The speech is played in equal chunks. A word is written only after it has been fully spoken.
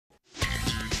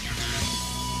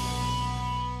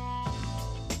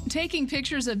Taking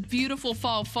pictures of beautiful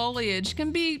fall foliage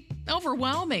can be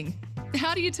overwhelming.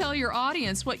 How do you tell your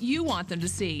audience what you want them to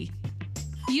see?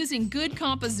 Using good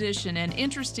composition and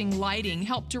interesting lighting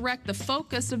help direct the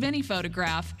focus of any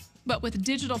photograph. But with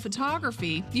digital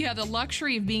photography, you have the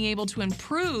luxury of being able to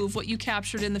improve what you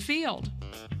captured in the field.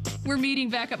 We're meeting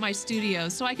back at my studio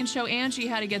so I can show Angie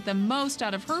how to get the most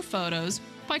out of her photos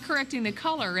by correcting the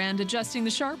color and adjusting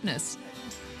the sharpness.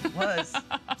 It was.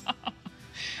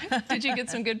 Did you get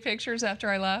some good pictures after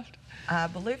I left? I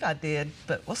believe I did,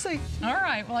 but we'll see. All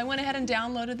right, well, I went ahead and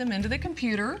downloaded them into the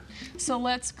computer. So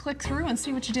let's click through and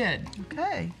see what you did.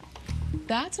 Okay.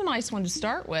 That's a nice one to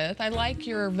start with. I like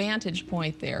your vantage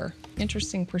point there.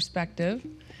 Interesting perspective.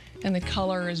 And the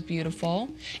color is beautiful.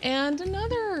 And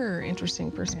another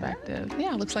interesting perspective.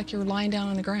 Yeah, it looks like you're lying down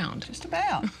on the ground. Just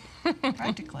about,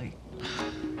 practically.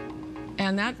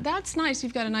 And that's nice.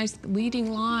 You've got a nice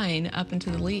leading line up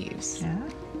into the leaves. Yeah.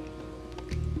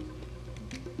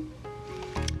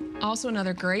 Also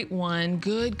another great one,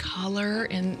 good color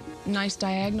and nice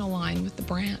diagonal line with the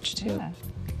branch too. Yeah.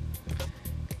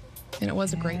 And it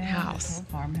was a great house. A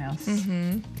farmhouse.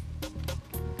 Mm-hmm.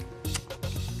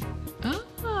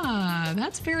 Ah,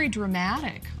 that's very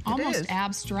dramatic, almost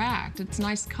abstract. It's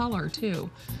nice color too.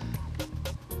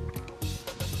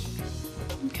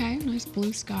 Okay, nice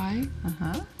blue sky.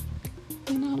 Uh-huh.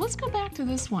 And let's go back to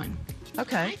this one.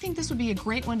 Okay. I think this would be a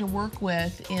great one to work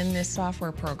with in this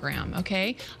software program,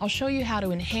 okay? I'll show you how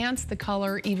to enhance the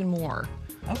color even more.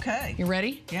 Okay. You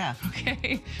ready? Yeah.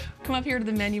 Okay. Come up here to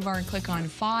the menu bar and click on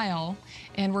File,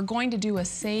 and we're going to do a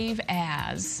Save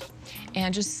As.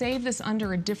 And just save this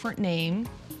under a different name.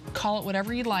 Call it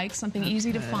whatever you like, something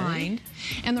easy to find.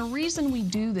 And the reason we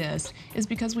do this is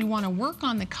because we want to work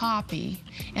on the copy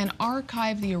and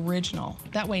archive the original.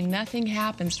 That way nothing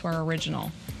happens to our original.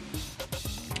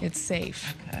 It's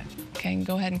safe. Okay. Okay, and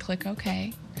go ahead and click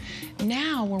OK.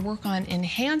 Now we'll work on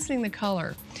enhancing the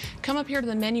color. Come up here to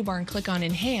the menu bar and click on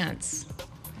Enhance.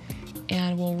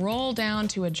 And we'll roll down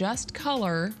to Adjust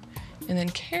Color, and then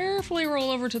carefully roll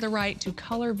over to the right to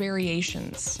Color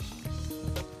Variations.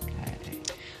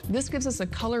 This gives us a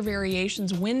color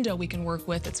variations window we can work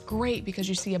with. It's great because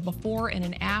you see a before and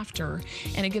an after,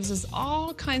 and it gives us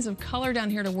all kinds of color down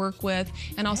here to work with,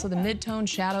 and also the mid-tone,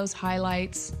 shadows,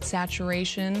 highlights,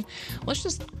 saturation. Let's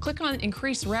just click on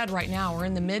Increase Red right now. We're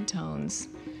in the mid-tones,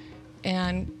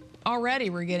 and already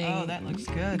we're getting that looks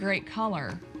good. Great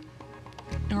color.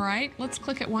 All right, let's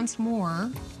click it once more,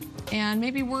 and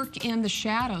maybe work in the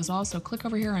shadows also. Click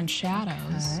over here on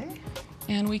Shadows,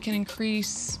 and we can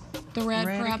increase the red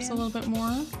perhaps again. A little bit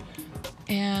more.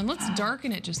 And let's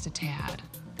darken it just a tad.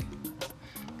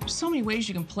 There's so many ways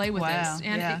you can play with this.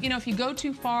 And you know, if you go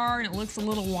too far and it looks a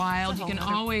little wild, you can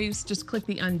always just click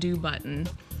the undo button.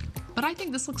 But I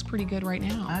think this looks pretty good right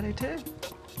now. I do too.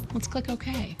 Let's click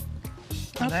OK.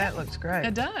 Oh, that looks great.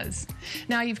 It does.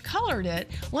 Now you've colored it.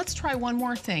 Let's try one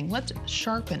more thing. Let's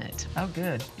sharpen it. Oh,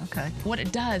 good. Okay. What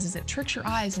it does is it tricks your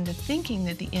eyes into thinking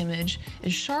that the image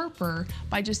is sharper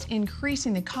by just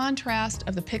increasing the contrast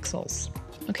of the pixels.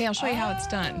 Okay, I'll show you how it's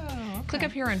done. Okay. Click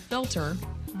up here on Filter.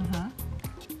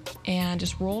 And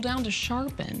just roll down to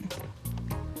Sharpen.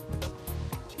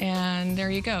 And there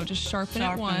you go. Just sharpen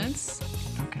it once.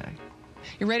 Okay.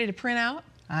 You ready to print out?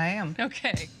 I am.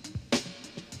 Okay.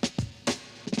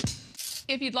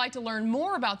 If you'd like to learn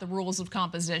more about the rules of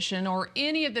composition or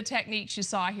any of the techniques you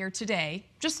saw here today,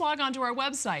 just log on to our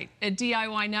website at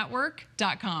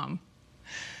DIYnetwork.com.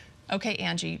 Okay,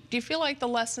 Angie, do you feel like the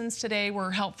lessons today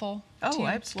were helpful? Oh,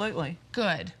 absolutely.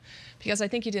 Good, because I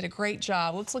think you did a great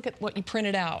job. Let's look at what you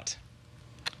printed out.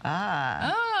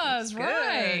 That's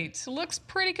right. Looks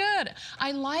pretty good.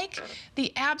 I like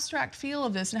the abstract feel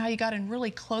of this and how you got in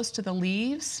really close to the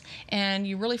leaves, and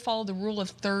you really followed the rule of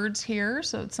thirds here,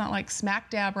 so it's not like smack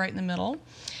dab right in the middle.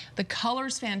 The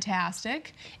color's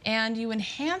fantastic, and you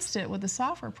enhanced it with the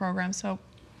software program, so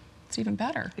it's even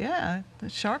better. Yeah, the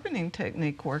sharpening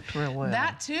technique worked real well.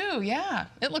 That too, yeah.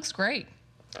 It looks great.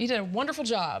 You did a wonderful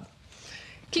job.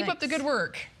 Keep up the good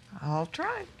work. I'll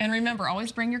try. And remember,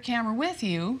 always bring your camera with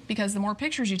you, because the more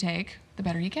pictures you take, the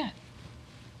better you get.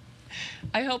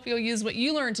 I hope you'll use what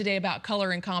you learned today about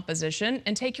color and composition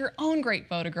and take your own great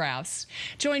photographs.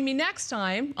 Join me next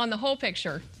time on The Whole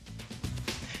Picture.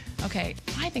 Okay,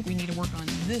 I think we need to work on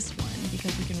this one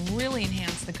because we can really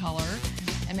enhance the color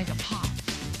and make it pop.